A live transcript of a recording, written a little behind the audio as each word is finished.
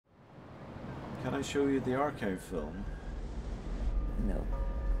Can I show you the archive film? No,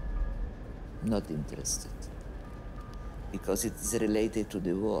 not interested. Because it is related to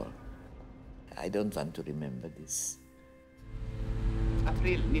the war. I don't want to remember this.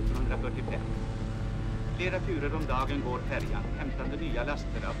 April 1945. Flera turer om dagen går färjan, hämtande nya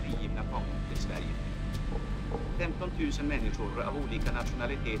laster av frigivna fångar till Sverige. 15 000 människor av olika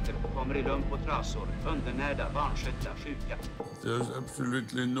nationaliteter kommer i lump och trasor, undernärda, vanskötta, sjuka. There's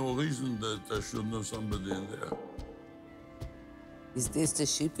absolutely no reason that there should know somebody in there. Is this the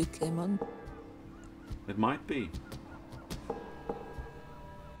ship we came on? It might be.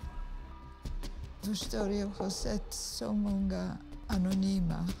 Förstår, jag har sett så många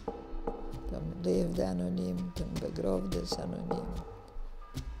anonyma. De levde anonymt, de begravdes anonymt.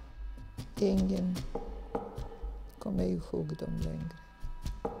 Ingen kommer ihåg dem längre.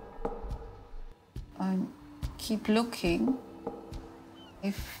 I keep looking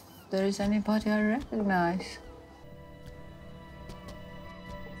if there is anybody I recognize.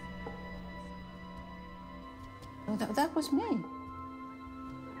 Oh, that was me.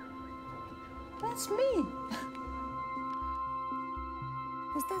 That's me.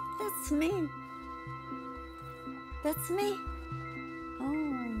 That's me. That's me. Oh,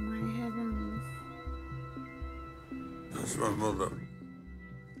 my heavens. That's my mother.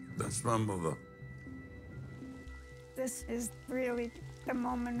 That's my mother. This is really the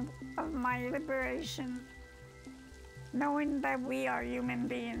moment of my liberation. Knowing that we are human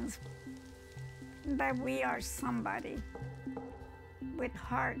beings, that we are somebody with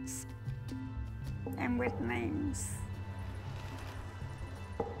hearts and with names.